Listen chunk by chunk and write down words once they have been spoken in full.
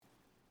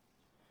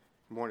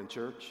Good morning,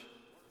 church.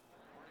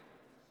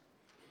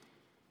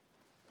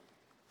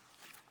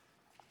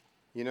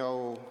 You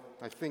know,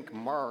 I think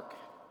Mark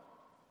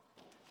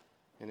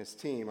and his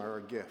team are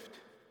a gift.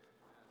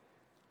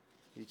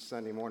 Each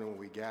Sunday morning when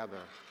we gather,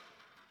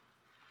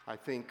 I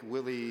think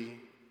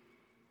Willie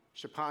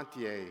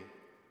Charpentier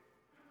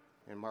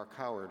and Mark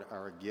Howard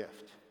are a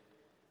gift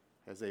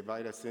as they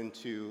invite us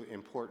into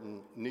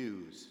important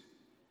news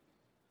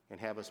and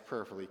have us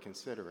prayerfully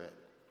consider it.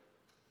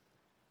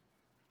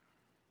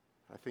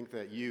 I think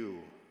that you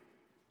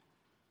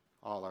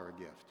all are a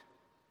gift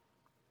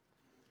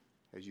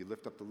as you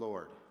lift up the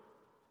Lord,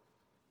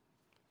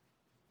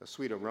 a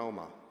sweet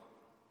aroma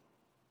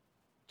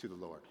to the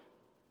Lord.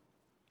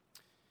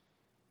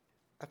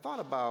 I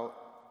thought about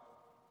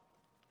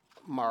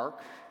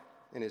Mark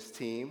and his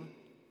team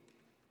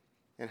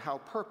and how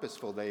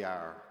purposeful they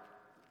are.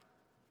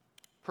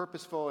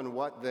 Purposeful in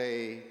what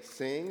they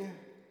sing,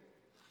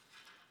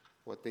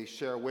 what they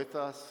share with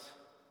us,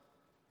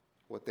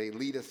 what they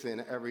lead us in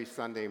every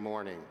Sunday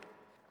morning.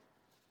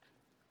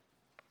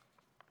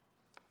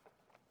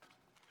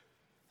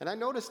 And I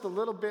noticed a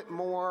little bit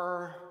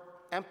more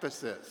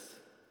emphasis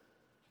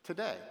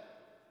today.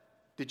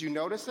 Did you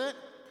notice it?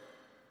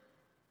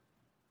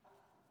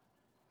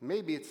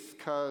 Maybe it's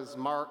because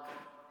Mark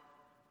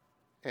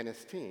and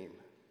his team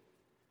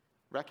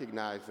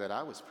recognized that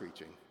I was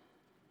preaching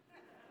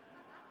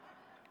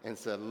and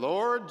said,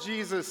 "Lord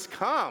Jesus,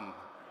 come."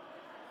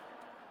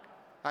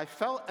 I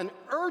felt an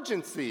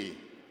urgency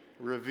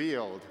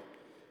revealed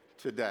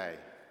today.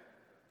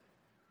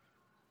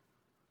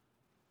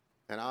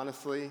 And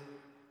honestly,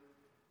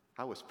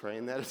 I was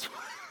praying that as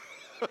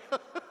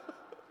well.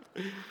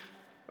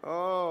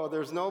 Oh,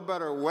 there's no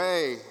better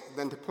way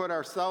than to put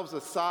ourselves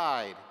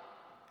aside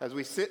as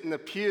we sit in the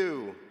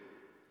pew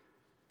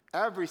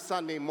every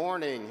Sunday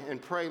morning and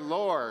pray,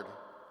 "Lord,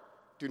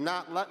 do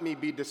not let me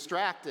be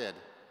distracted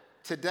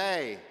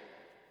today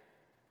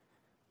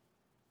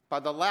by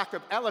the lack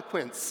of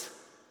eloquence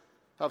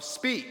of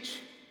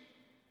speech,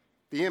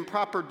 the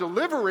improper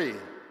delivery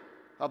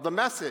of the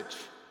message,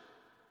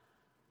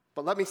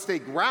 but let me stay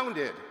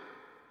grounded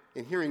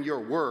in hearing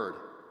your word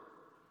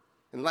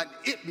and let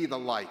it be the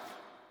life.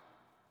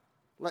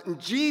 Letting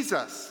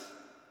Jesus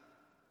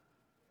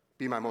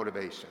be my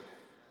motivation.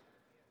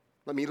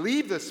 Let me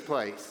leave this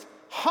place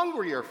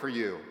hungrier for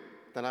you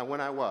than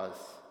when I was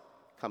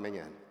coming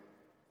in.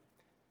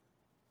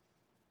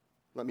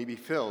 Let me be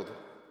filled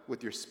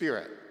with your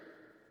Spirit.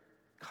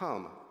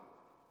 Come,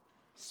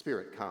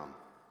 Spirit, come."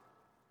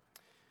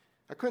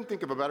 I couldn't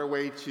think of a better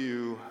way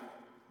to,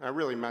 I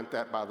really meant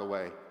that, by the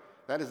way.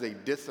 That is a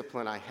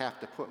discipline I have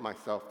to put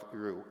myself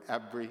through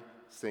every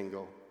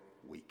single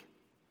week.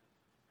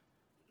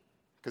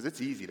 Because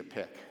it's easy to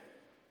pick.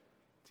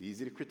 It's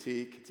easy to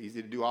critique. It's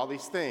easy to do all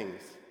these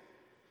things.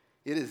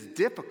 It is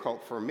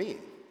difficult for me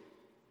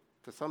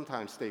to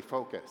sometimes stay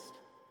focused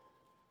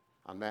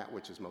on that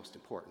which is most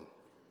important.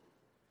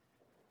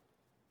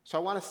 So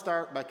I want to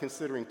start by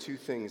considering two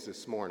things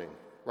this morning,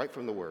 right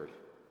from the Word.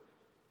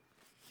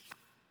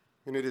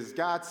 And it is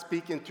God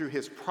speaking through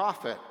his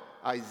prophet,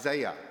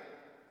 Isaiah.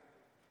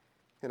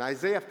 In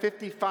Isaiah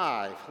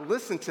 55,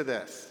 listen to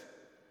this.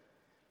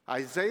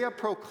 Isaiah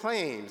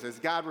proclaims, as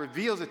God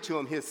reveals it to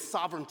him, his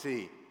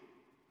sovereignty.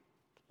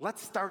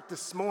 Let's start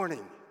this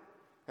morning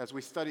as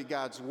we study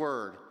God's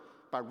Word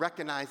by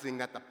recognizing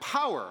that the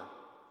power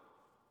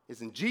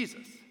is in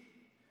Jesus.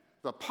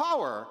 The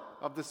power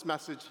of this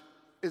message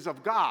is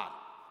of God.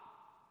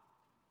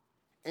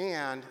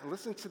 And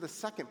listen to the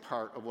second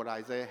part of what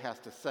Isaiah has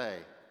to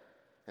say,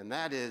 and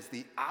that is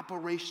the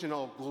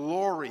operational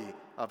glory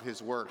of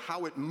his word,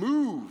 how it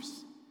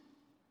moves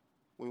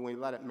when we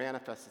let it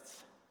manifest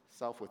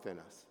itself within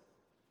us.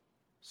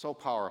 So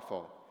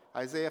powerful.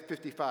 Isaiah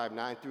 55,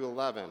 9 through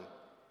 11.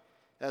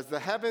 "As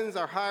the heavens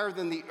are higher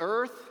than the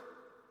earth,"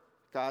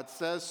 God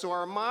says, "so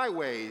are my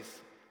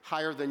ways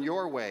higher than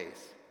your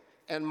ways,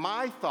 and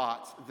my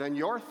thoughts than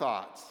your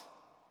thoughts.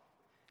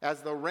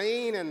 As the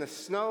rain and the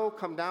snow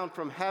come down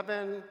from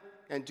heaven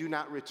and do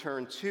not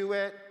return to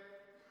it,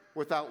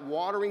 without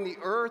watering the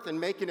earth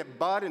and making it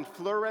bud and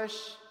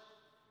flourish,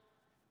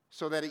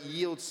 so that it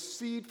yields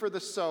seed for the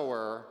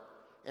sower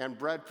and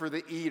bread for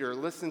the eater."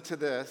 Listen to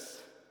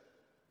this,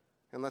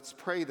 and let's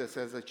pray this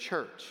as a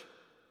church.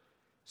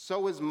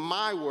 "So is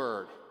my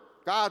word,"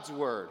 God's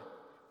word,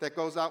 "that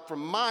goes out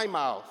from my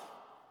mouth.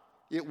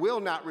 It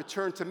will not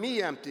return to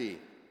me empty,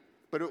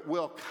 but it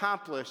will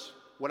accomplish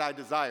what I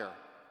desire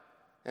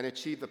and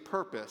achieve the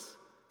purpose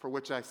for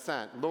which I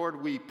sent."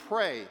 Lord, we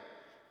pray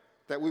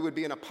that we would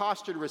be in a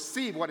posture to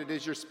receive what it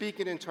is you're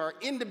speaking into our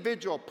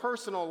individual,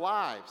 personal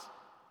lives.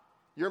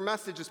 Your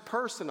message is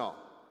personal.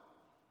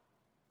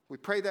 We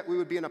pray that we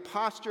would be in a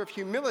posture of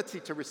humility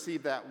to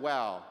receive that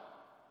well.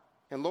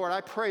 And Lord, I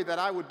pray that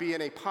I would be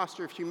in a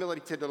posture of humility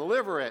to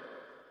deliver it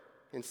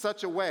in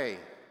such a way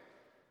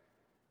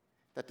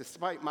that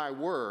despite my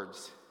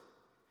words,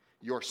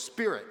 your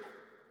Spirit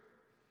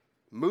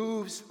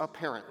moves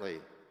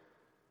apparently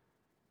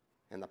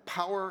in the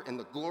power and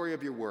the glory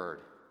of your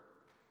word.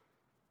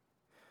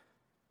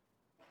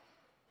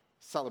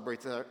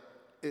 celebrates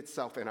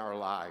itself in our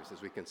lives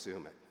as we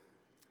consume it.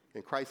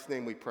 In Christ's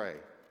name we pray.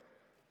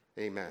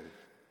 Amen.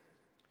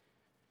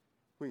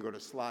 We can go to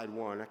slide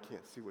 1. I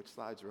can't see which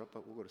slides are up,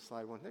 but we'll go to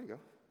slide 1. There you go.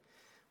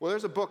 Well,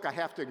 there's a book I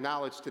have to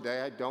acknowledge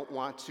today. I don't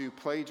want to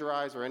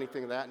plagiarize or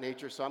anything of that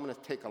nature, so I'm going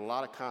to take a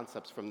lot of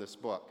concepts from this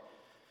book.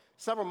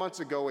 Several months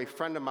ago, a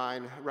friend of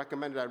mine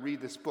recommended I read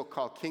this book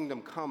called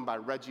Kingdom Come by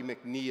Reggie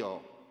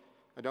McNeil.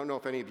 I don't know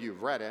if any of you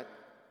have read it.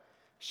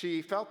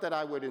 She felt that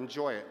I would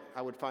enjoy it.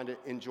 I would find it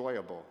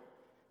enjoyable.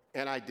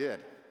 And I did.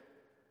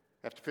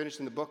 After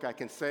finishing the book, I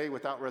can say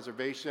without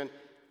reservation,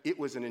 it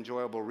was an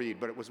enjoyable read,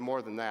 but it was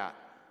more than that.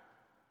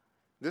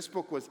 This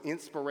book was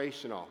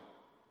inspirational,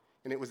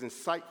 and it was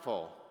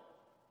insightful,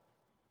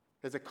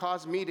 as it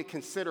caused me to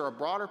consider a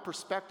broader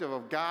perspective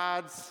of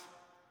God's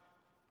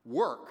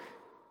work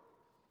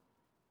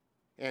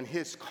and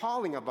his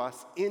calling of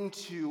us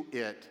into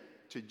it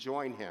to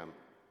join him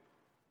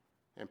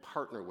and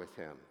partner with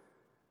him.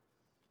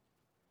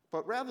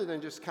 But rather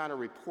than just kind of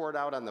report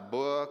out on the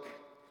book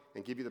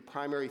and give you the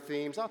primary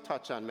themes, I'll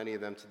touch on many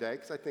of them today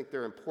because I think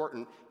they're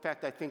important. In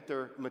fact, I think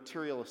their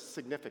material is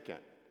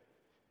significant.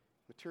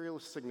 Material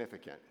is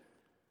significant,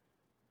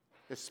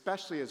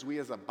 especially as we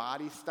as a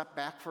body step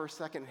back for a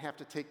second and have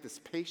to take this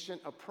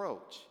patient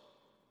approach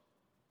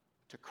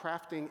to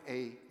crafting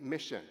a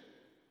mission.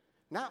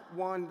 Not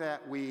one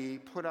that we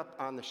put up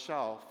on the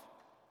shelf,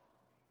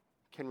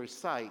 can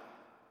recite,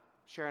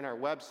 share on our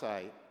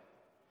website,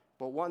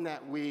 but one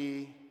that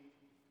we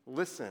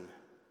listen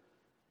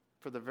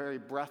for the very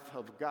breath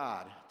of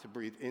God to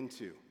breathe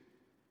into.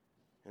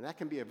 And that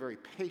can be a very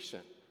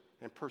patient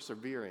and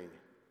persevering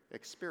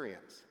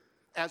experience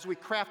as we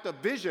craft a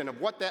vision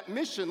of what that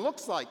mission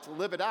looks like to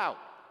live it out.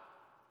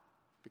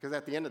 Because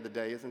at the end of the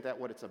day, isn't that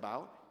what it's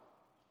about?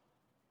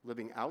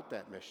 Living out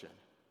that mission.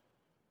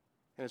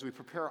 And as we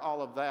prepare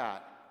all of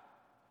that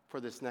for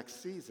this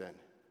next season,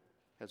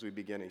 as we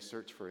begin a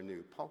search for a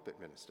new pulpit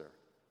minister.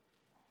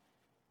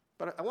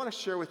 But I want to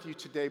share with you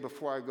today,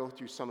 before I go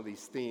through some of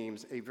these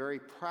themes, a very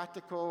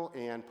practical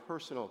and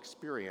personal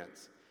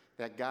experience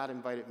that God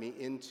invited me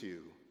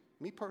into,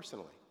 me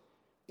personally,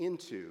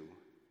 into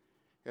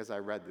as I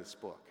read this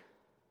book.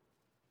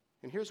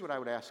 And here's what I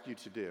would ask you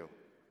to do.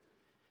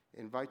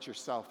 Invite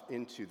yourself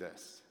into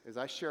this. As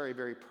I share a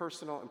very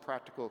personal and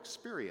practical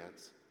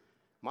experience,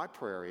 my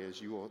prayer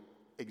is you will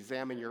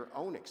examine your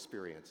own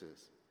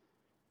experiences,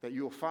 that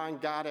you will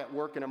find God at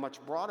work in a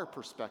much broader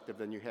perspective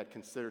than you had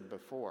considered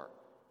before.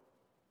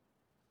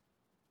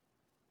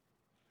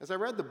 As I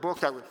read the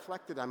book, I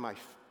reflected on my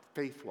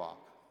faith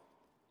walk.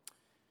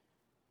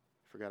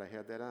 Forgot I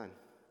had that on.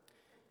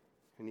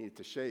 I needed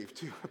to shave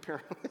too,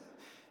 apparently.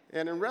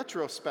 And in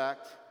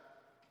retrospect,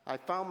 I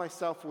found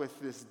myself with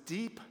this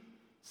deep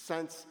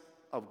sense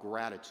of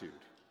gratitude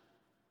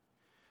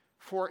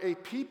for a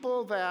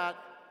people that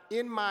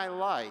in my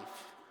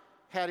life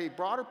had a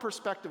broader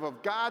perspective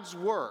of God's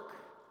work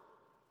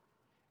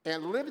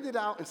and lived it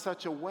out in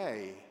such a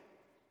way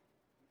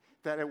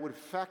that it would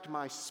affect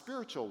my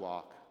spiritual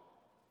walk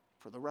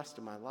for the rest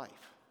of my life.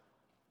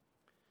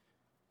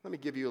 Let me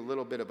give you a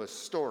little bit of a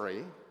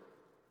story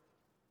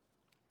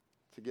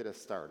to get us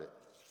started.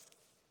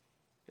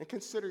 And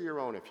consider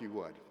your own if you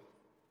would.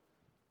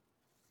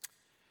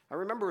 I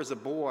remember as a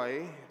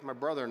boy, my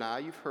brother and I,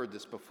 you've heard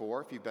this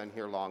before if you've been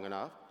here long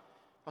enough.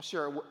 I'll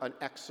share an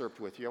excerpt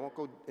with you. I won't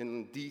go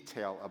in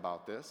detail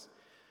about this.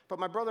 But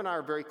my brother and I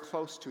are very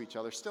close to each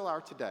other, still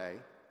are today.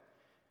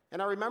 And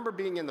I remember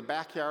being in the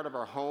backyard of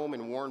our home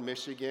in Warren,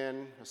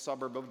 Michigan, a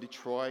suburb of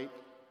Detroit,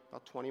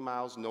 about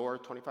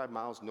 25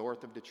 miles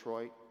north of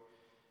Detroit.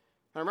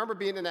 And I remember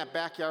being in that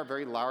backyard,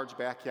 very large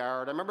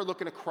backyard. I remember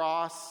looking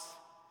across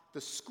the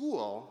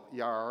school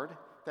yard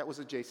that was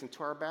adjacent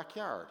to our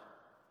backyard.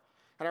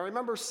 And I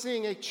remember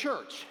seeing a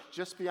church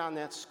just beyond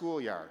that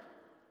schoolyard.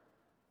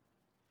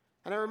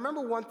 And I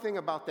remember one thing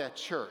about that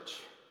church.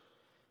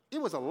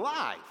 It was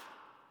alive.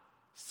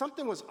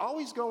 Something was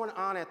always going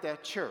on at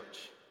that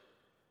church.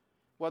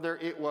 Whether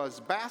it was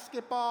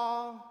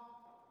basketball,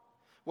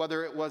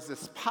 whether it was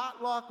this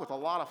potluck with a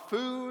lot of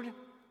food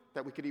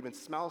that we could even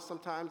smell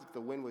sometimes if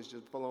the wind was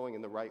just blowing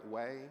in the right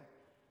way.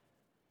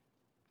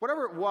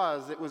 Whatever it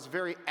was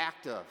very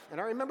active.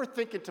 And I remember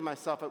thinking to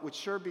myself, it would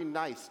sure be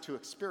nice to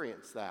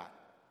experience that.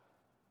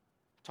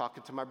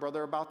 Talking to my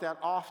brother about that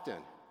often.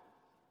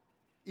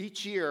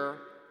 Each year,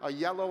 a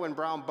yellow and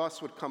brown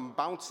bus would come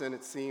bouncing,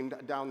 it seemed,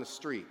 down the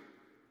street.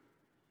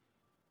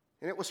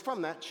 And it was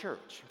from that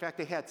church. In fact,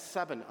 they had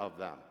 7 of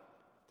them.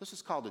 This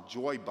is called a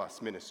Joy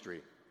Bus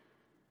ministry.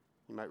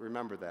 You might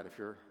remember that if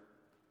you're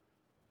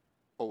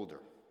older.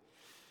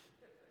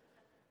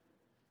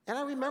 And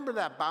I remember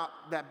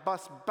that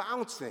bus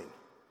bouncing,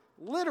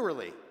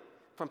 literally,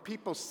 from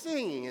people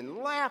singing and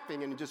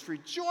laughing and just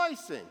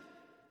rejoicing.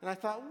 And I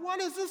thought,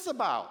 what is this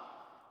about?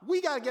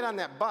 We got to get on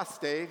that bus,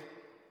 Dave.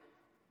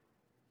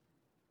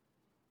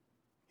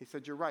 He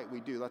said, you're right, we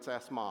do. Let's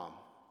ask Mom.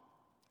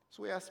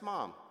 So we asked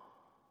Mom,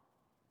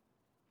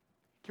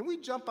 can we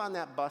jump on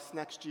that bus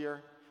next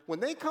year? When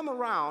they come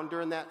around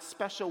during that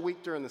special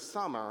week during the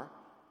summer,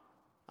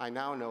 I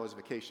now know as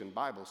Vacation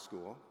Bible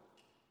School,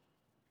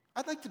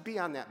 I'd like to be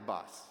on that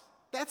bus.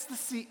 That's the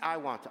seat I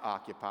want to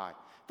occupy.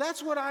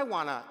 That's what I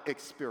want to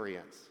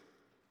experience.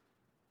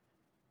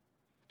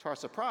 To our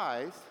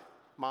surprise,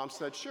 Mom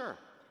said, sure,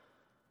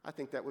 I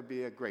think that would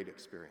be a great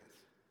experience.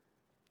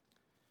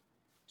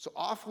 So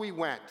off we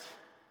went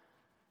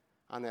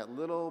on that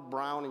little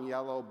brown and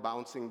yellow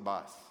bouncing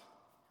bus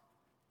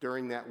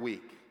during that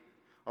week,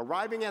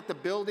 arriving at the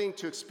building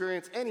to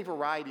experience any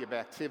variety of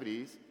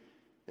activities,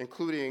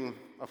 including,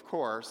 of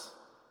course,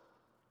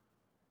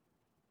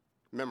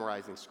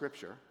 memorizing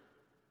Scripture.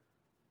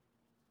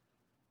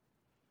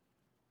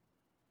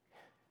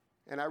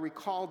 And I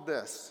recalled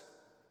this.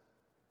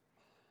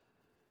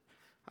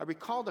 I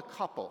recalled a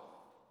couple,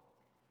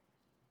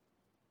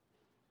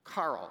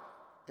 Carl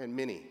and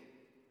Minnie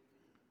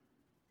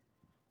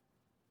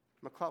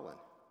McClellan,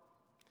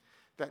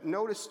 that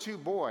noticed two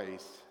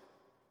boys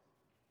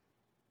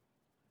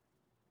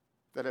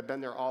that had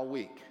been there all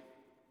week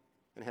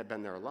and had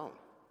been there alone.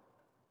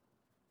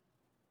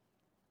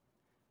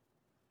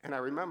 And I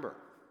remember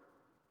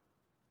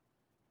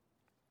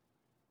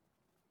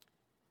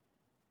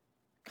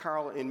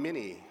Carl and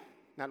Minnie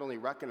not only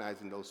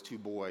recognizing those two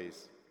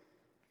boys,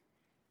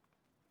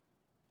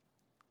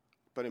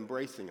 but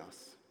embracing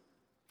us,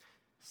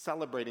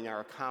 celebrating our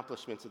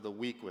accomplishments of the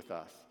week with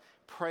us,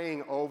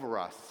 praying over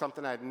us,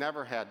 something I'd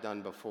never had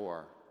done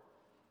before,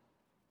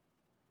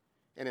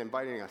 and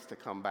inviting us to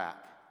come back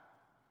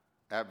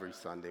every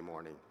Sunday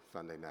morning,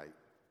 Sunday night,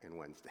 and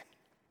Wednesday.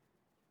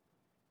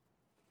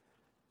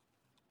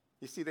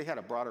 You see, they had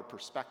a broader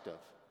perspective.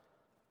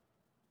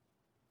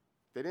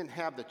 They didn't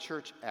have the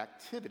church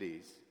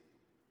activities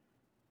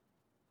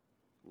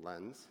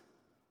lens.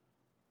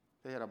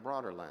 They had a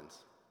broader lens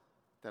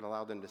that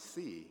allowed them to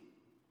see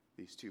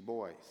these two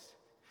boys.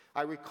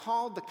 I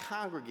recalled the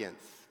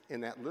congregants in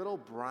that little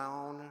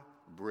brown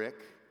brick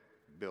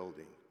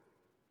building.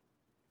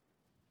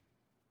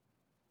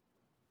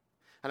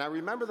 And I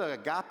remember the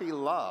agape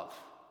love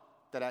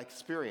that I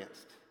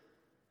experienced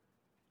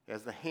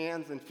as the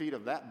hands and feet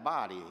of that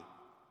body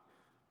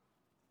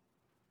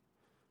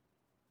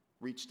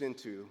reached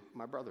into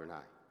my brother and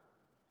I.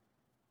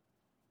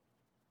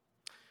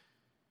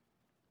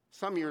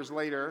 Some years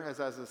later, as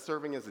I was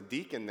serving as a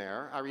deacon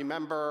there, I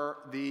remember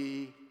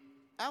the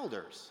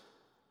elders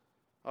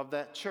of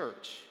that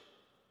church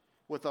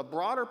with a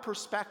broader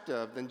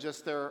perspective than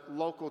just their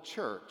local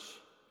church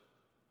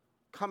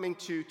coming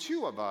to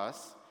two of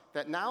us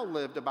that now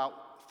lived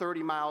about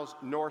 30 miles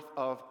north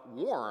of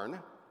Warren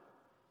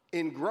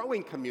in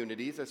growing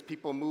communities as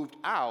people moved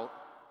out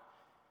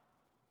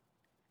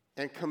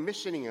and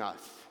commissioning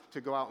us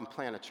to go out and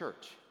plant a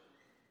church.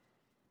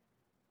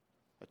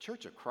 A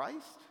Church of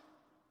Christ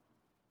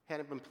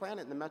hadn't been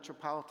planted in the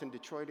metropolitan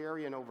Detroit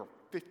area in over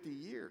 50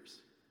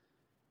 years.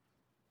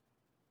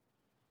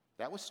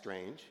 That was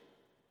strange,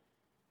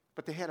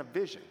 but they had a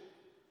vision.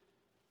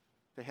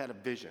 They had a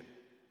vision,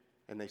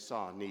 and they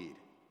saw a need,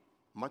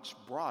 much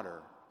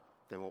broader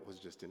than what was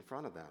just in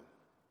front of them.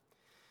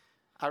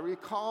 I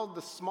recalled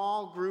the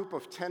small group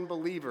of 10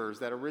 believers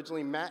that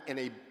originally met in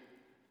a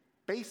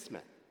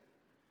basement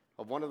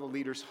of one of the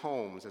leaders'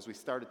 homes as we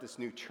started this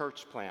new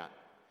church plant.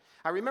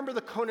 I remember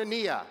the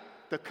koinonia,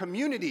 the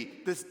community,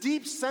 this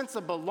deep sense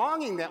of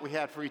belonging that we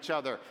had for each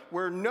other,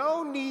 where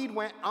no need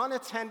went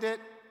unattended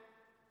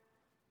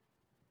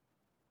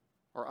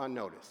or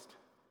unnoticed.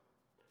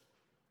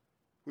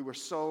 We were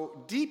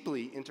so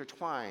deeply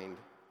intertwined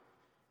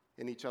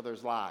in each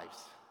other's lives.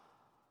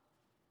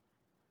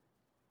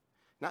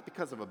 Not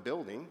because of a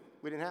building,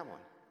 we didn't have one.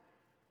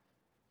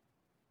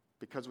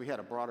 Because we had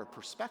a broader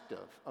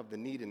perspective of the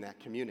need in that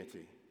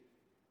community.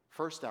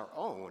 First our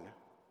own,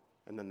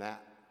 and then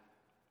that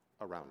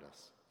around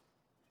us.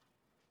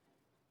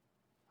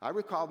 I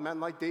recalled men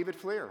like David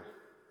Fleer,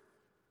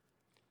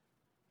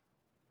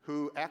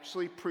 who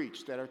actually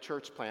preached at our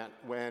church plant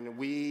when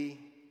we,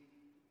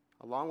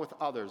 along with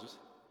others,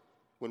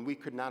 when we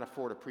could not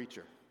afford a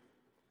preacher.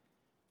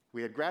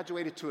 We had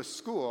graduated to a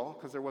school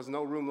because there was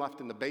no room left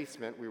in the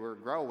basement. We were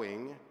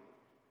growing,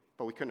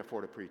 but we couldn't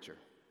afford a preacher.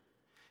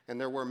 And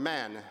there were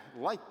men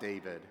like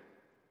David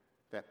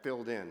that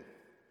filled in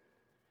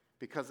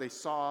because they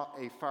saw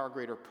a far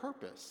greater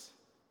purpose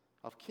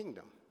of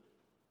kingdom.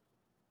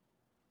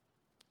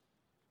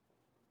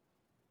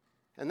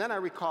 And then I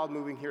recalled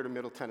moving here to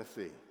Middle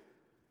Tennessee.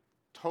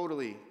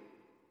 Totally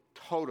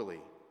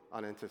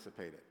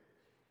unanticipated.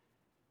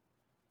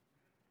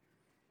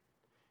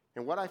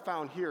 And what I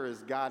found here is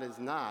God is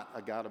not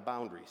a God of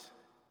boundaries.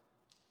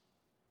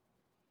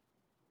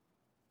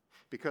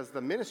 Because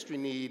the ministry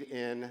need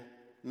in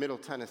Middle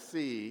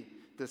Tennessee,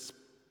 this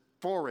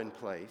foreign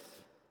place,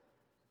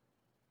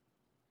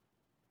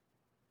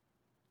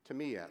 to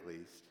me at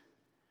least,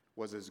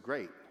 was as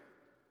great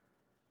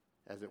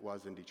as it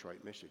was in Detroit,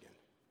 Michigan.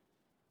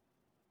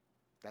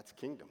 That's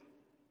kingdom.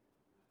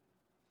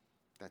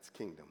 That's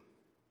kingdom.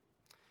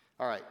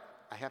 All right,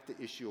 I have to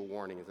issue a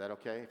warning. Is that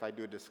okay? If I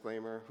do a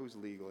disclaimer, who's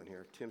legal in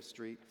here? Tim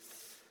Street.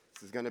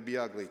 This is going to be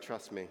ugly,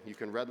 trust me. You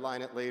can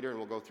redline it later, and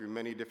we'll go through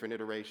many different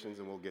iterations,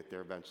 and we'll get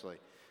there eventually.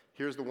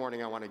 Here's the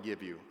warning I want to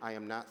give you. I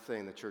am not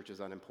saying the church is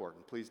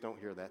unimportant. Please don't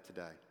hear that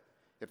today.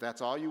 If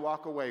that's all you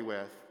walk away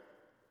with,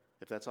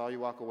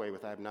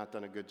 I have not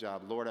done a good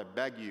job. Lord, I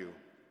beg you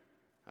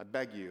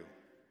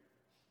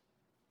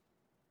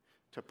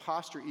to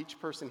posture each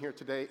person here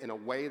today in a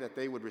way that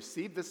they would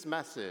receive this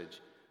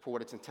message for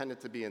what it's intended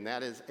to be, and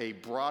that is a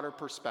broader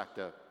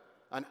perspective,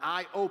 an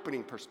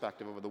eye-opening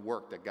perspective of the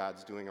work that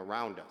God's doing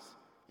around us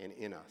and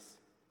in us.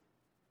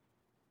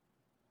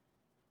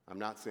 I'm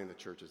not saying the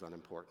church is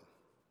unimportant.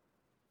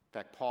 In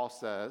fact, Paul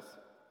says,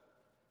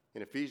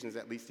 in Ephesians,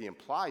 at least he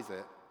implies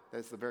it, that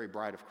it's the very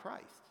bride of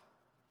Christ.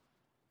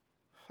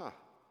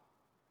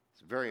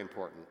 It's very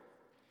important.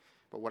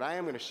 But what I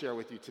am going to share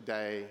with you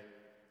today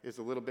is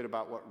a little bit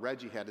about what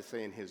Reggie had to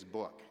say in his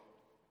book,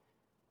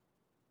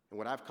 and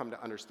what I've come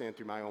to understand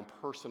through my own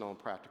personal and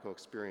practical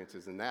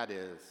experiences, and that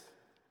is,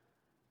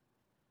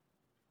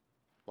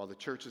 while the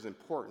church is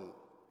important,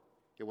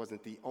 it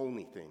wasn't the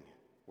only thing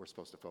we're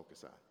supposed to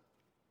focus on.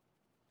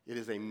 It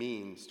is a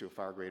means to a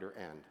far greater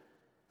end.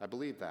 I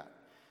believe that.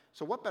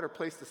 So what better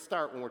place to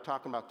start when we're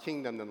talking about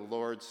kingdom than the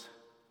Lord's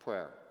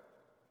Prayer?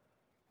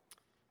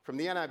 From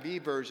the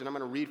NIV version, I'm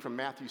going to read from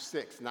Matthew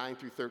 6, 9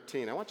 through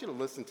 13. I want you to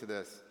listen to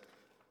this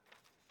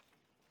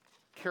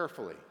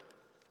carefully.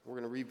 We're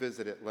going to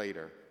revisit it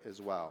later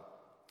as well.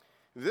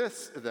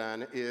 This,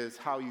 then, is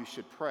how you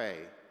should pray.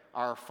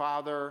 Our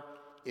Father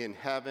in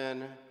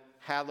heaven,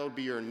 hallowed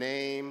be your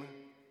name.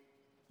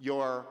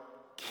 Your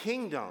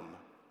kingdom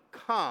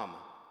come.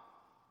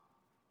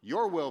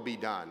 Your will be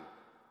done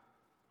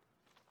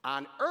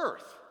on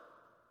earth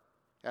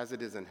as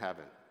it is in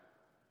heaven.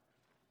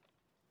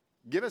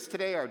 Give us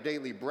today our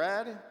daily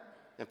bread,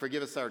 and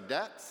forgive us our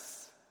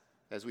debts,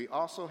 as we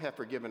also have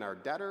forgiven our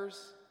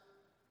debtors.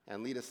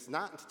 And lead us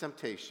not into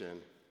temptation,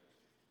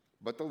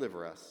 but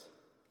deliver us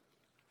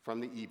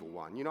from the evil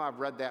one. You know, I've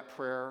read that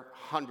prayer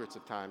hundreds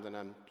of times, and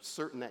I'm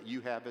certain that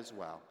you have as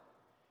well.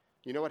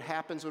 You know what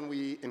happens when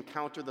we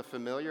encounter the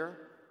familiar?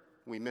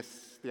 We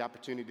miss the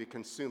opportunity to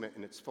consume it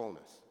in its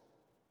fullness.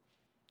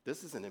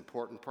 This is an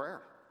important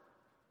prayer.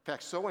 In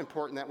fact, so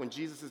important that when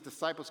Jesus'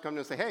 disciples come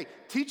to him and say, hey,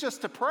 teach us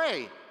to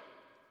pray,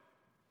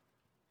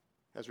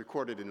 as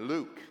recorded in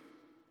Luke,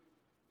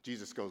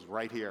 Jesus goes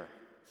right here,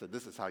 said,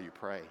 this is how you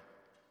pray.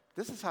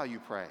 This is how you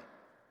pray.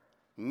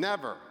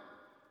 Never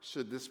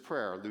should this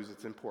prayer lose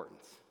its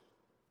importance.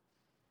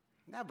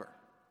 Never.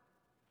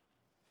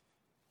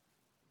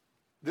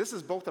 This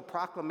is both a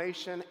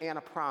proclamation and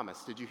a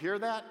promise. Did you hear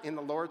that in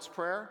the Lord's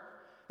Prayer?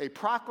 A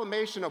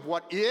proclamation of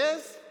what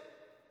is,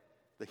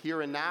 the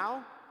here and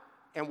now,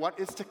 and what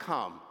is to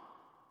come.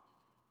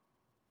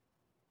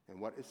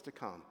 And what is to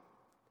come.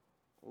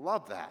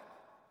 Love that.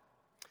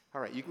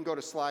 All right, you can go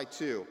to slide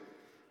 2.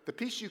 The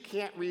piece you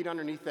can't read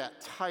underneath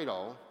that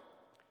title,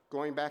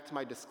 going back to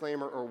my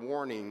disclaimer or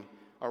warning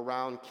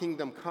around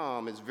Kingdom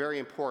Come, is very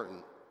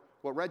important.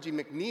 What Reggie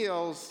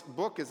McNeil's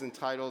book is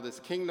entitled is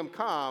Kingdom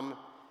Come,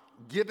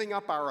 Giving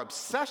Up Our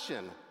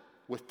Obsession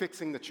with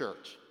Fixing the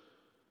Church,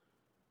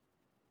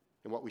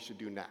 and what we should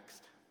do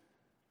next.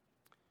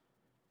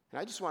 And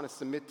I just want to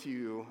submit to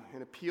you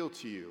and appeal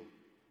to you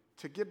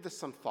to give this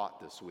some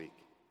thought this week.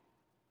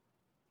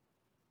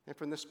 And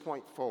from this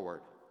point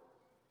forward,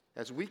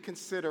 as we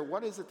consider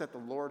what is it that the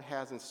Lord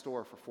has in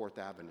store for Fourth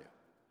Avenue,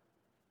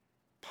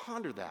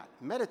 ponder that,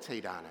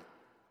 meditate on it,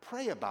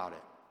 pray about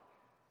it,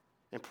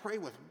 and pray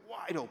with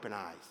wide open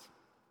eyes.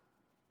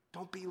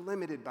 Don't be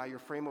limited by your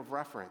frame of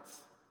reference.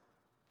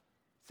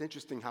 It's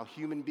interesting how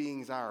human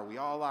beings are. We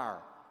all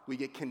are. We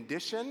get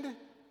conditioned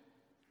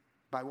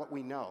by what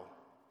we know,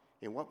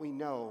 and what we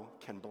know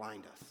can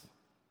blind us.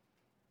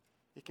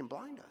 It can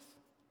blind us.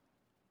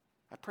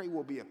 I pray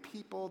we'll be a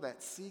people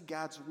that see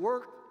God's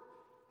work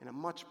in a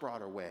much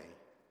broader way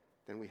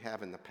than we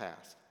have in the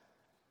past.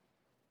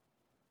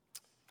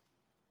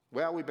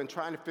 Well, we've been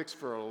trying to fix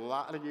for a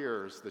lot of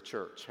years the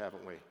church,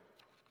 haven't we?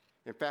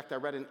 In fact, I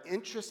read an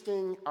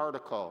interesting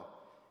article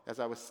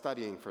as I was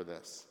studying for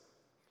this.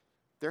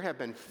 There have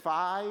been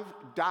 5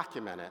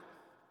 documented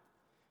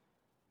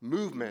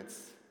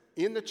movements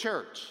in the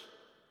church,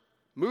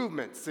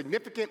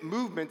 significant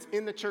movements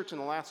in the church in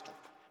the last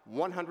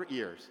 100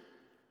 years.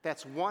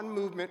 That's one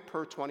movement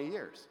per 20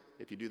 years,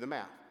 if you do the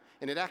math.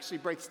 And it actually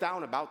breaks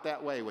down about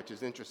that way, which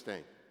is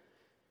interesting.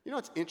 You know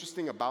what's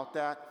interesting about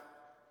that?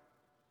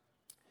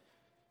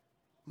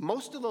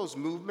 Most of those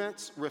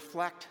movements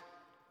reflect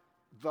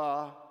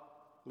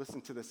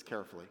listen to this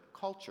carefully,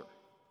 culture,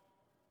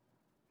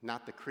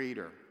 not the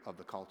creator of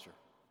the culture.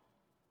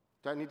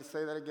 Do I need to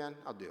say that again?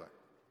 I'll do it.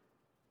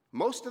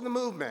 Most of the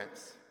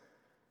movements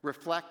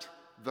reflect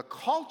the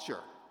culture,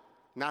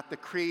 not the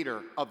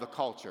creator of the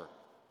culture.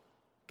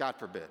 God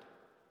forbid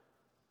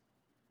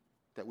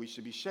that we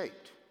should be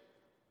shaped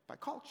by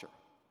culture,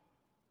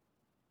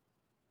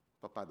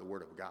 but by the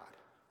Word of God.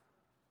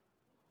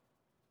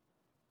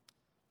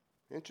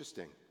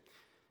 Interesting.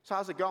 So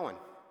how's it going?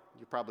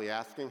 You're probably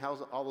asking,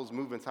 how's all those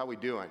movements, how we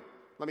doing?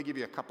 Let me give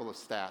you a couple of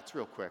stats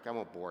real quick. I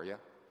won't bore you.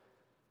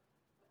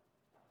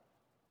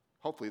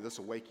 Hopefully this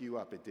will wake you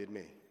up. It did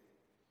me.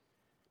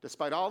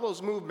 Despite all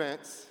those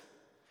movements,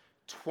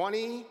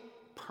 20%,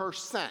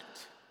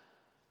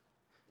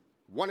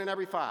 1 in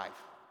every 5,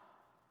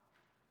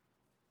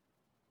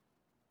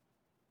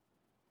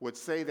 would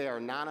say they are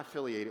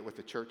non-affiliated with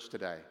the church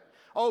today.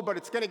 Oh, but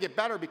it's going to get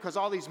better because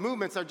all these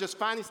movements are just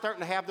finally starting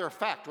to have their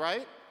effect,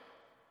 right?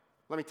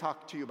 Let me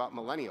talk to you about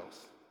millennials.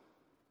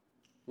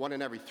 1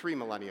 in every 3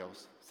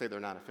 millennials say they're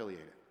not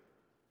affiliated.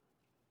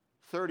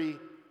 33%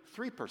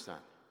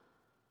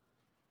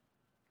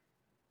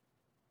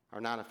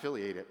 are not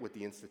affiliated with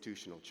the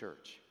institutional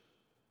church.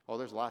 Oh,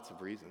 there's lots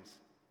of reasons,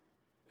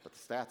 but the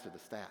stats are the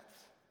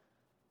stats.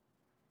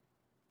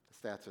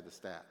 The stats are the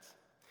stats.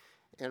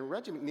 And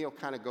Reggie McNeil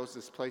kind of goes to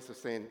this place of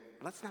saying,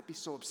 let's not be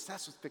so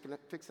obsessed with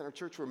fixing our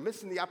church. We're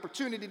missing the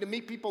opportunity to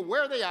meet people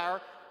where they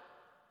are,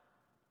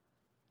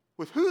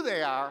 with who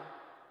they are,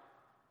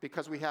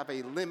 because we have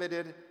a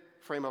limited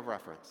frame of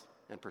reference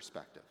and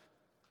perspective.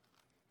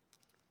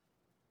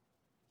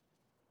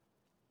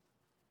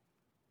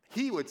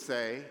 He would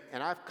say,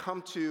 and I've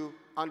come to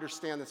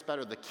understand this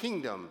better, the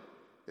kingdom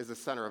is the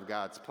center of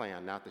God's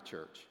plan, not the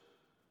church.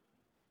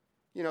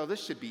 You know,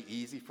 this should be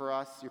easy for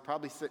us. You're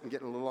probably sitting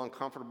getting a little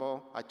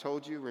uncomfortable. I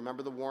told you,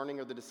 remember the warning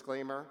or the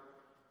disclaimer?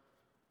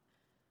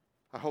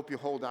 I hope you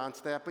hold on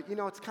to that. But you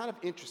know, it's kind of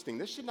interesting.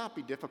 This should not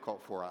be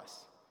difficult for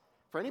us.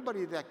 For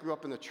anybody that grew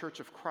up in the Church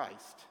of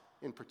Christ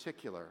in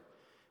particular,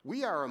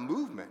 we are a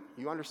movement.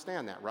 You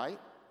understand that, right?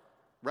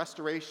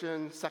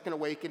 Restoration, Second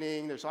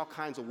Awakening, there's all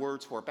kinds of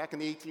words for it, back in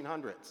the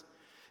 1800s.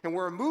 And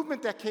we're a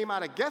movement that came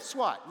out of, guess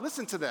what?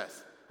 Listen to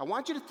this. I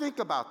want you to think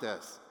about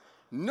this.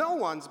 No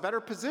one's better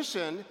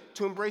positioned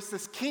to embrace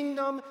this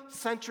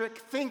kingdom-centric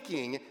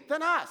thinking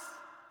than us.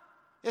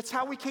 It's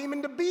how we came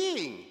into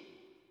being.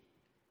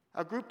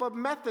 A group of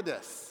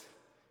Methodists,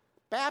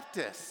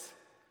 Baptists,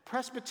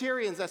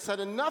 Presbyterians that said,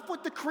 enough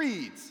with the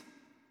creeds.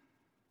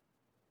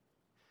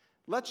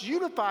 Let's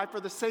unify for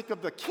the sake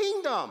of the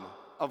kingdom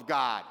of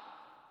God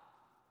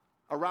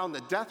around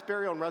the death,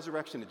 burial, and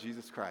resurrection of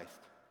Jesus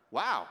Christ.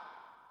 Wow.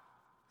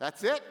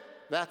 That's it?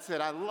 That's it.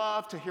 I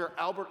love to hear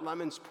Albert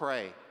Lemons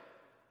pray.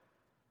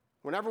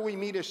 Whenever we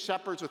meet as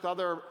shepherds with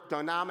other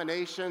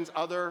denominations,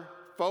 other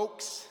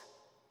folks,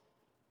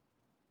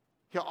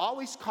 he'll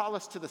always call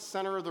us to the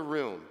center of the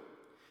room.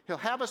 He'll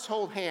have us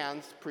hold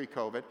hands,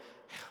 pre-COVID,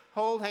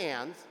 hold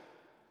hands,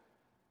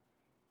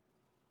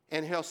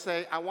 and he'll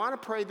say, I want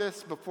to pray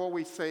this before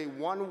we say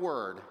one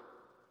word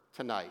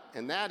tonight,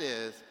 and that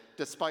is,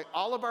 despite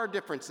all of our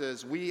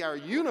differences, we are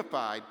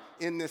unified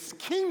in this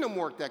kingdom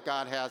work that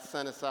God has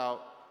sent us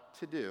out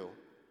to do,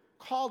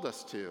 called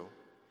us to,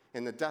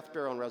 in the death,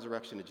 burial, and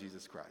resurrection of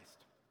Jesus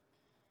Christ.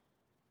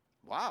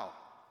 Wow.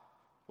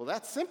 Well,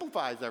 that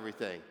simplifies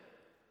everything.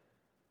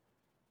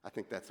 I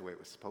think that's the way it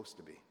was supposed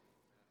to be.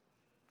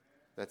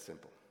 That's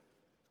simple.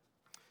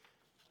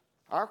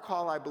 Our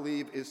call, I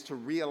believe, is to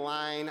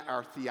realign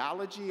our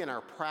theology and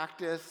our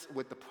practice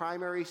with the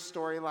primary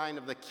storyline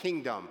of the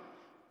kingdom,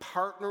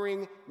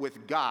 partnering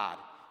with God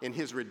in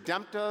his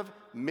redemptive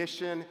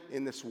mission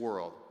in this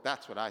world.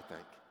 That's what I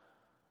think.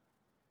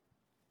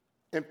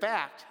 In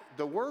fact,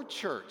 the word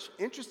church,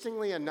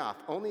 interestingly enough,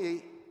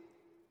 only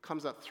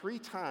comes up 3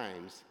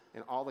 times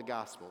in all the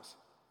Gospels.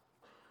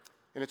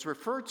 And it's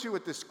referred to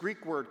with this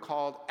Greek word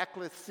called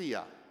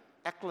ekklesia.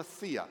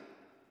 Ekklesia.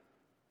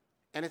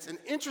 And it's an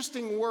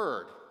interesting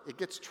word. It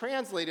gets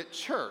translated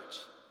church.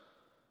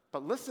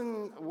 But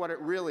listen what it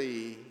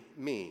really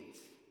means.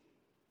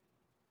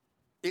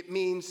 It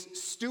means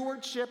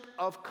stewardship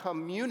of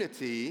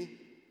community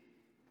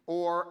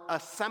or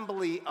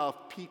assembly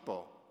of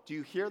people. Do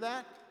you hear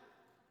that?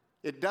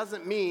 It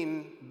doesn't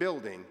mean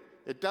building.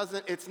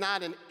 It's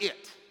not an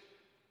it.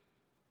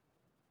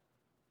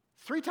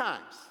 3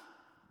 times.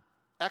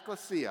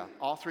 Ekklesia,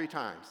 all 3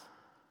 times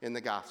in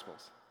the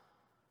Gospels.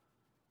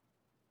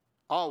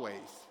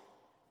 Always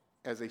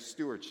as a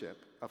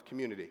stewardship of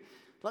community.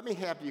 Let me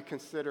have you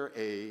consider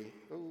a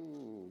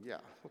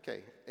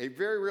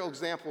very real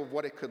example of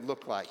what it could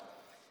look like.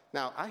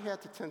 Now, I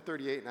had to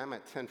 10:38 and I'm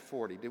at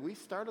 10:40. Did we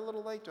start a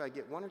little late? Do I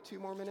get 1 or 2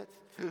 more minutes?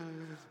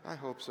 I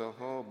hope so.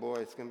 Oh boy,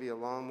 it's going to be a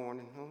long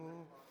morning.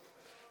 Oh,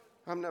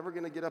 I'm never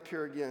going to get up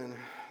here again,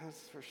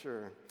 that's for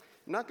sure.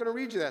 I'm not going to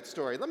read you that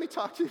story. Let me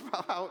talk to you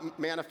about how it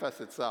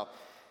manifests itself.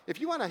 If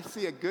you want to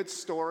see a good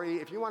story,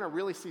 if you want to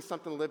really see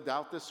something lived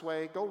out this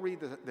way, go read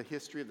the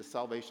history of the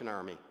Salvation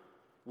Army.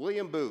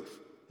 William Booth,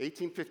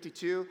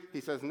 1852,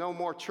 he says, no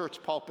more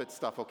church pulpit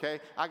stuff, okay?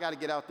 I got to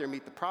get out there and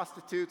meet the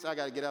prostitutes. I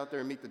got to get out there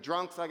and meet the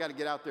drunks. I got to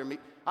get out there.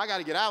 I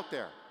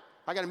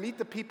got to meet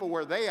the people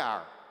where they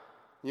are.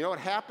 You know what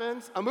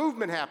happens? A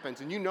movement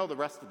happens, and you know the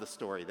rest of the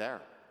story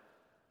there.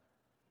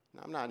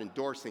 Now, I'm not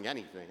endorsing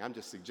anything. I'm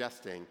just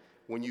suggesting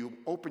when you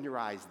open your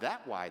eyes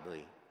that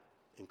widely,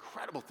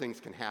 incredible things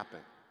can happen.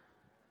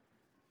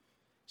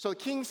 So the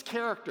king's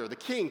character,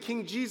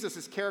 King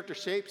Jesus' character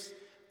shapes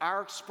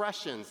our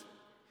expressions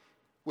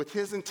with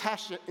his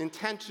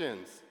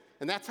intentions.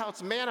 And that's how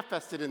it's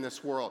manifested in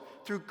this world,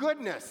 through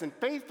goodness and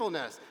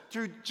faithfulness,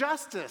 through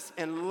justice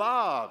and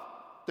love.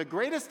 The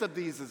greatest of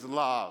these is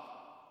love.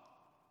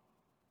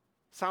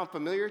 Sound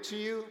familiar to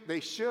you?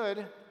 They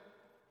should.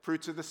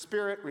 Fruits of the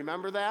Spirit,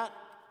 remember that?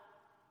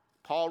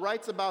 Paul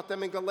writes about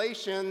them in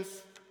Galatians.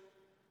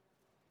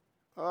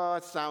 Oh,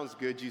 it sounds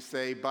good, you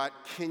say, but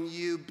can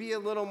you be a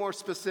little more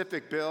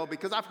specific, Bill?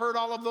 Because I've heard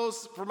all of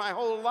those for my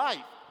whole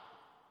life.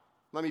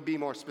 Let me be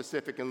more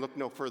specific and look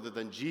no further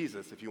than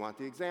Jesus, if you want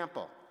the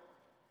example.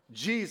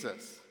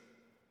 Jesus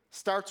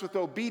starts with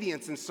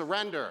obedience and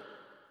surrender.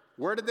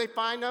 Where did they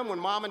find him when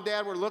mom and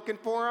dad were looking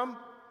for him?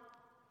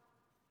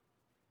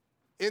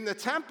 In the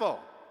temple.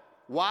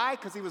 Why?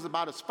 Because he was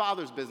about his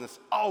father's business,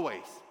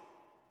 always.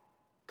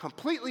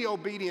 Completely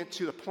obedient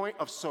to the point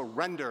of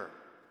surrender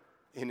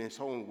in his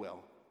own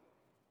will.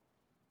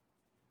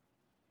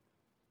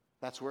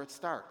 That's where it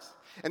starts.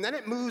 And then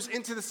it moves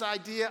into this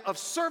idea of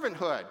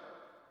servanthood.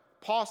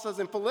 Paul says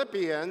in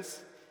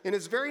Philippians, in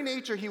his very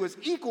nature he was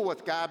equal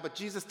with God, but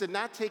Jesus did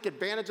not take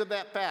advantage of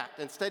that fact.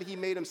 Instead, he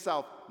made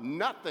himself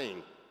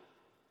nothing.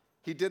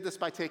 He did this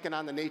by taking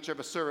on the nature of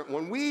a servant.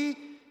 When we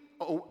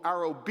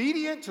are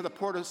obedient to the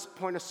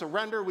point of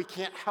surrender, we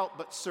can't help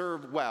but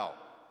serve well.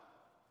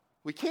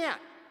 We can't.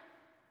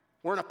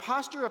 We're in a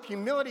posture of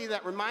humility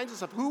that reminds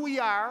us of who we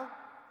are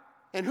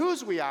and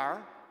whose we are,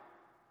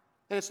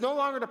 and it's no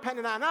longer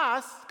dependent on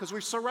us because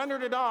we've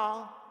surrendered it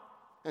all,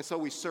 and so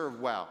we serve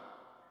well.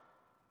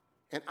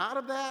 And out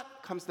of that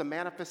comes the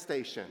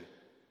manifestation,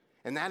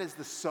 and that is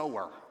the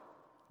sower.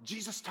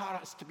 Jesus taught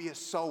us to be a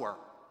sower.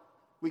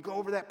 We go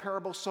over that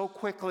parable so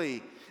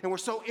quickly, and we're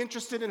so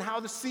interested in how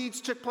the seeds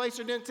took place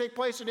or didn't take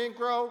place or didn't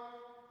grow.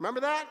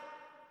 Remember that?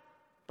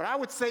 But I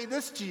would say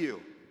this to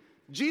you.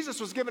 Jesus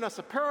was giving us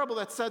a parable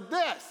that said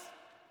this: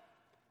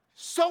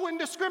 sow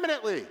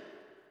indiscriminately.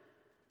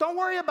 Don't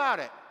worry about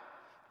it.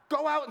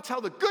 Go out and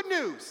tell the good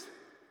news.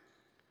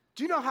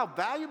 Do you know how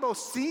valuable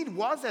seed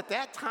was at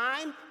that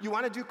time? You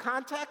want to do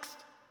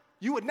context?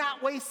 You would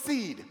not waste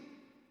seed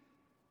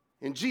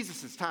in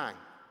Jesus' time.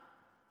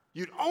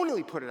 You'd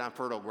only put it on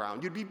fertile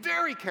ground. You'd be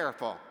very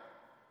careful.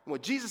 And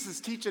what Jesus is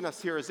teaching us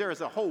here is there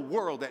is a whole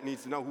world that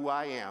needs to know who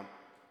I am.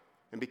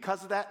 And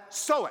because of that,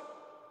 sow it.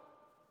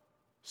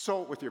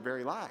 Sow it with your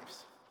very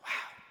lives. Wow.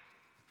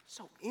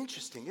 So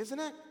interesting, isn't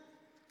it?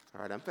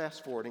 All right, I'm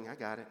fast forwarding. I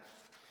got it.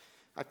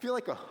 I feel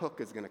like a hook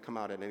is going to come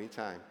out at any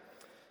time.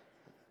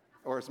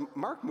 Or is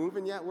Mark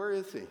moving yet? Where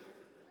is he?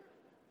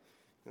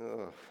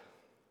 Ugh.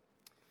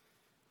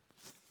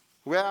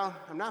 Well,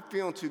 I'm not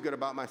feeling too good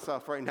about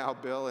myself right now,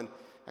 Bill, and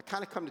I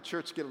kind of come to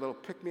church to get a little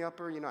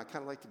pick-me-upper. I kind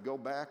of like to go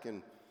back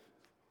and,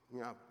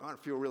 I want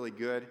to feel really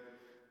good.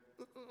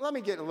 Let me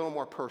get a little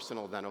more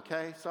personal then,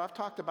 okay? So I've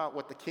talked about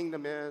what the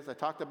kingdom is. I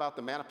talked about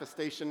the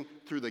manifestation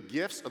through the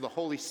gifts of the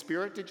Holy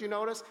Spirit, did you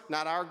notice?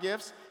 Not our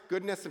gifts.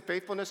 Goodness and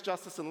faithfulness,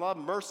 justice and love,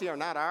 mercy are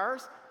not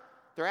ours.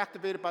 They're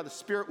activated by the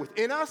Spirit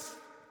within us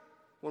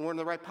when we're in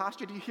the right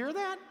posture. Do you hear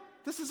that?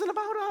 This isn't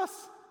about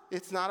us.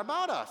 It's not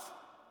about us.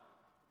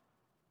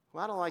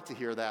 Well, I don't like to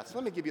hear that, so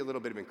let me give you a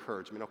little bit of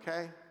encouragement,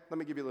 okay? Let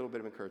me give you a little bit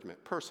of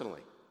encouragement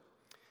personally.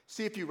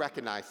 See if you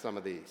recognize some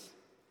of these.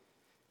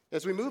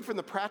 As we move from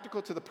the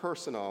practical to the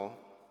personal,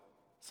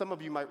 some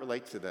of you might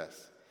relate to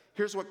this.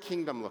 Here's what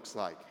kingdom looks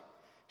like.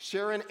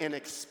 Sharing an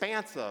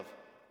expansive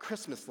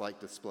Christmas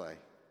light display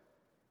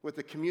with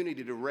the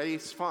community to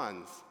raise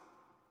funds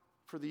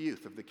for the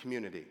youth of the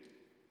community.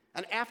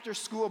 An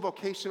after-school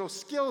vocational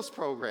skills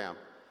program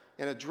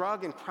in a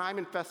drug and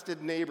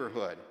crime-infested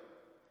neighborhood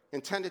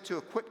intended to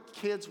equip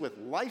kids with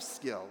life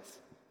skills.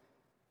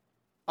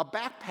 A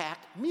backpack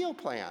meal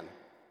plan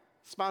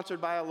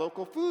sponsored by a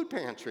local food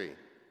pantry.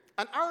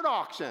 An art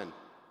auction.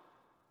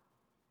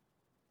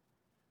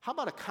 How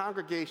about a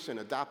congregation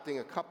adopting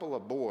a couple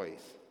of boys?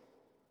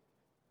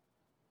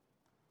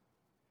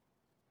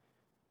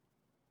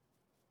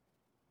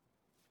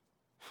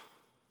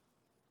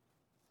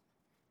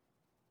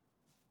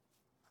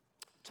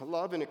 To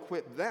love and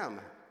equip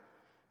them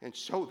and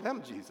show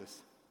them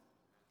Jesus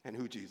and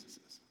who Jesus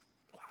is.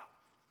 Wow.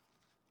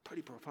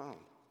 Pretty profound.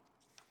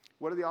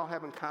 What do they all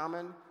have in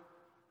common?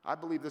 I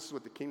believe this is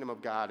what the kingdom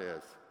of God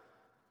is.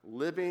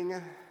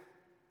 Living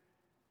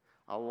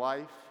a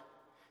life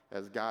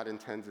as God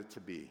intends it to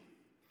be.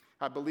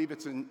 I believe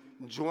it's in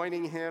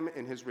joining him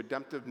in his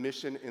redemptive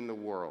mission in the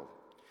world.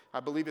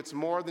 I believe it's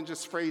more than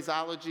just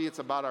phraseology. It's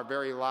about our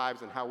very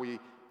lives and how we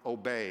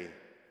obey.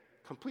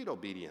 Complete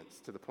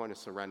obedience to the point of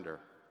surrender,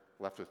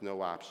 left with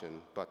no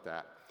option but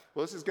that.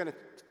 Well, this is going to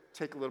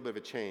take a little bit of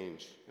a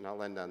change, and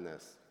I'll end on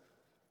this.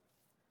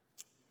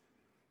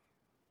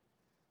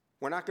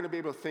 We're not going to be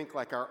able to think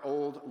like our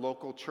old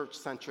local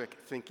church-centric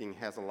thinking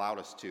has allowed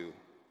us to.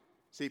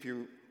 See if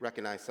you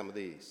recognize some of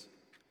these.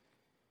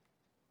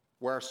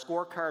 Where our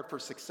scorecard for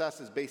success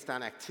is based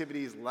on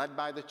activities led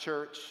by the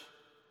church,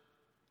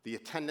 the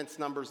attendance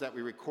numbers that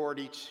we record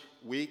each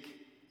week,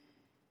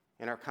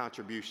 and our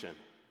contribution.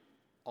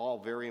 All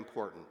very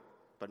important,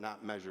 but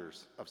not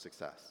measures of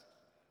success.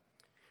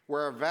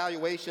 Where our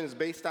evaluation is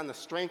based on the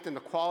strength and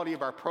the quality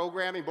of our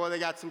programming. Boy, they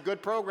got some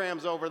good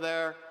programs over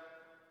there.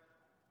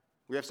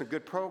 We have some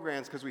good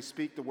programs because we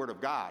speak the word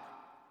of God,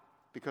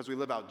 because we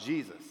live out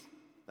Jesus.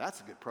 That's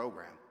a good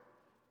program.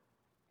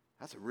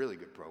 That's a really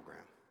good program.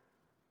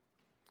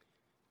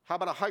 How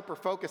about a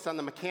hyper-focus on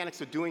the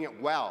mechanics of doing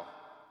it well?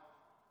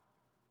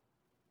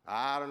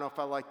 I don't know if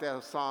I like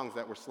those songs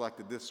that were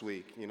selected this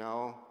week, you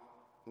know.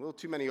 A little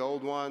too many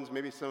old ones,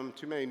 maybe some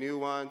too many new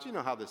ones. You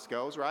know how this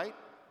goes, right?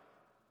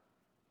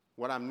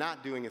 What I'm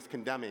not doing is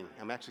condemning.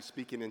 I'm actually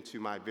speaking into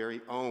my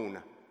very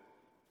own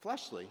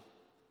fleshly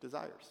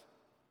desires.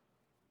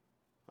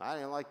 I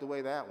didn't like the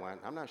way that went.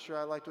 I'm not sure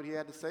I liked what he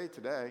had to say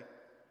today.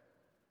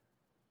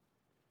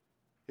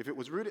 If it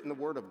was rooted in the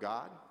Word of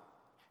God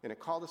and it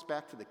called us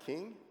back to the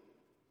King,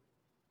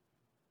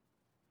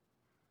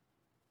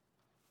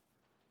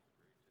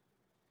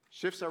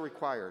 shifts are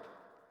required,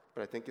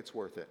 but I think it's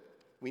worth it.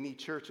 We need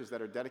churches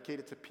that are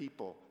dedicated to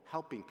people,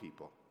 helping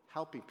people,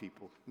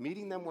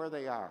 meeting them where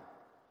they are,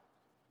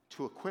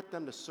 to equip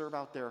them to serve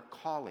out their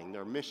calling,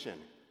 their mission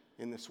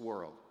in this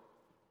world.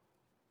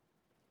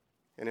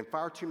 And in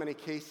far too many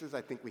cases,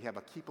 I think we have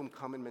a keep 'em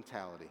coming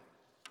mentality.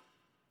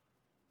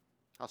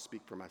 I'll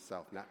speak for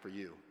myself, not for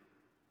you.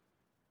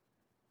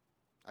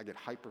 I get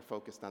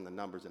hyper-focused on the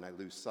numbers and I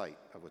lose sight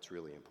of what's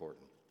really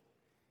important.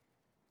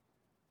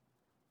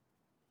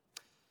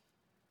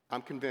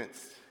 I'm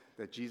convinced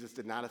that Jesus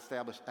did not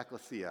establish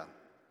ecclesia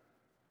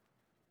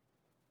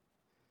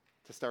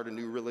to start a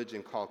new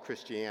religion called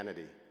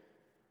Christianity.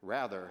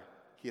 Rather,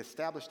 he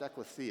established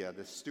ecclesia,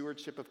 this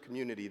stewardship of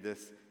community,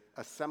 this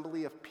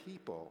assembly of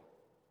people,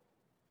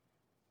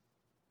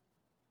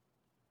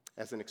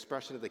 as an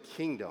expression of the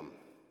kingdom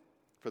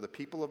for the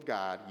people of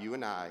God, you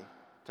and I,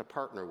 to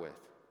partner with.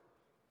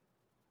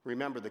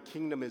 Remember, the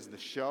kingdom is the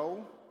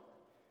show,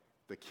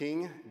 the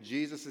King,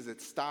 Jesus is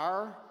its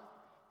star,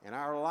 and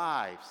our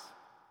lives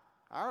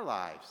are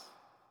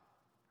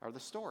the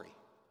story.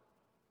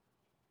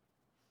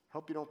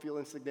 Hope you don't feel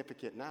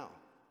insignificant now.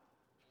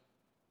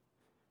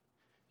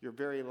 Your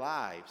very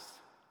lives,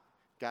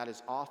 God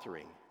is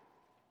authoring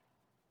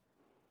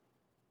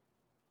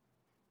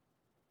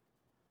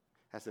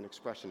as an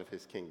expression of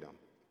his kingdom.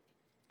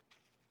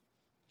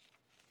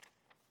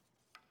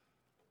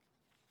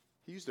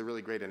 He used a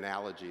really great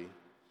analogy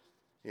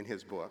in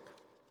his book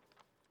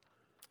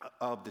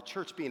of the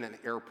church being an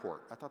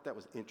airport. I thought that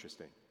was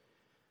interesting.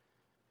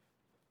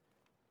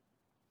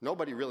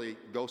 Nobody really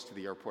goes to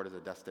the airport as a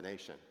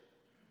destination.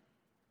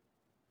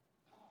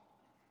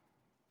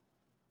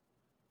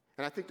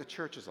 And I think the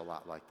church is a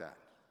lot like that.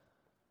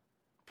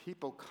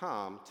 People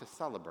come to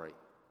celebrate.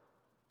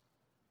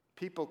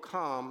 People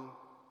come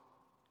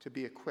to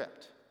be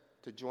equipped,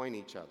 to join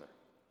each other.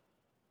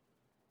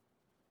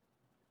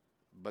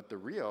 But the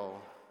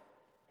real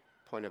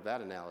point of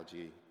that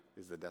analogy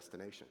is the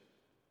destination.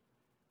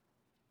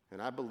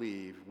 And I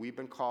believe we've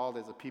been called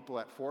as a people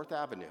at 4th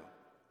Avenue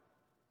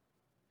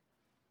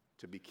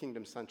to be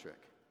kingdom-centric,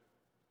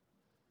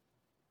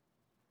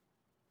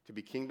 to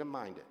be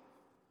kingdom-minded,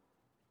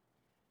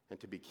 and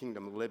to be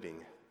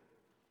kingdom-living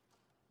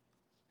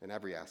in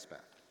every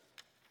aspect.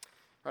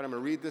 All right, I'm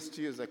going to read this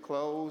to you as I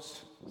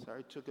close.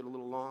 Sorry it took it a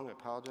little long. I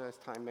apologize.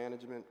 Time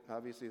management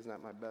obviously is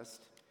not my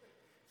best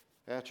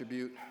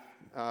attribute.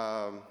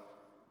 Let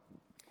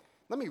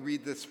me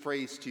read this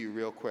phrase to you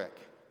real quick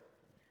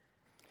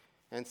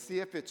and see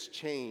if it's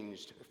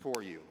changed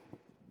for you.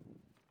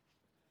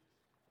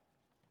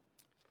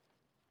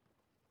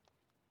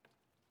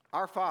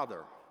 Our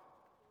Father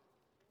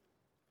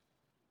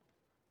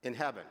in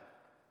heaven,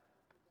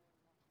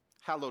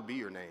 hallowed be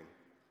your name.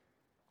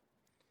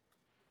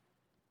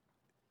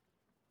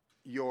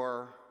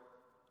 Your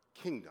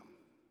kingdom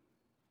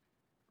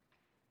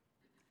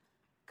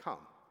come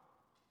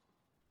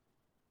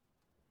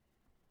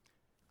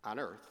on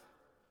earth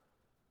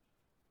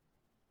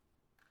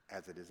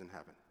as it is in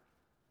heaven.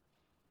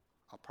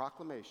 A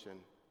proclamation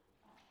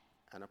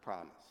and a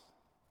promise.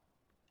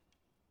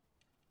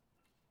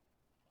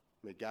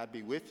 May God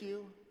be with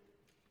you.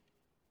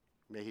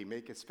 May he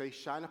make his face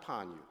shine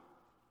upon you.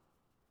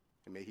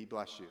 And may he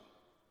bless you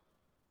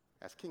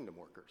as kingdom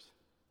workers.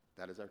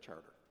 That is our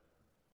charter.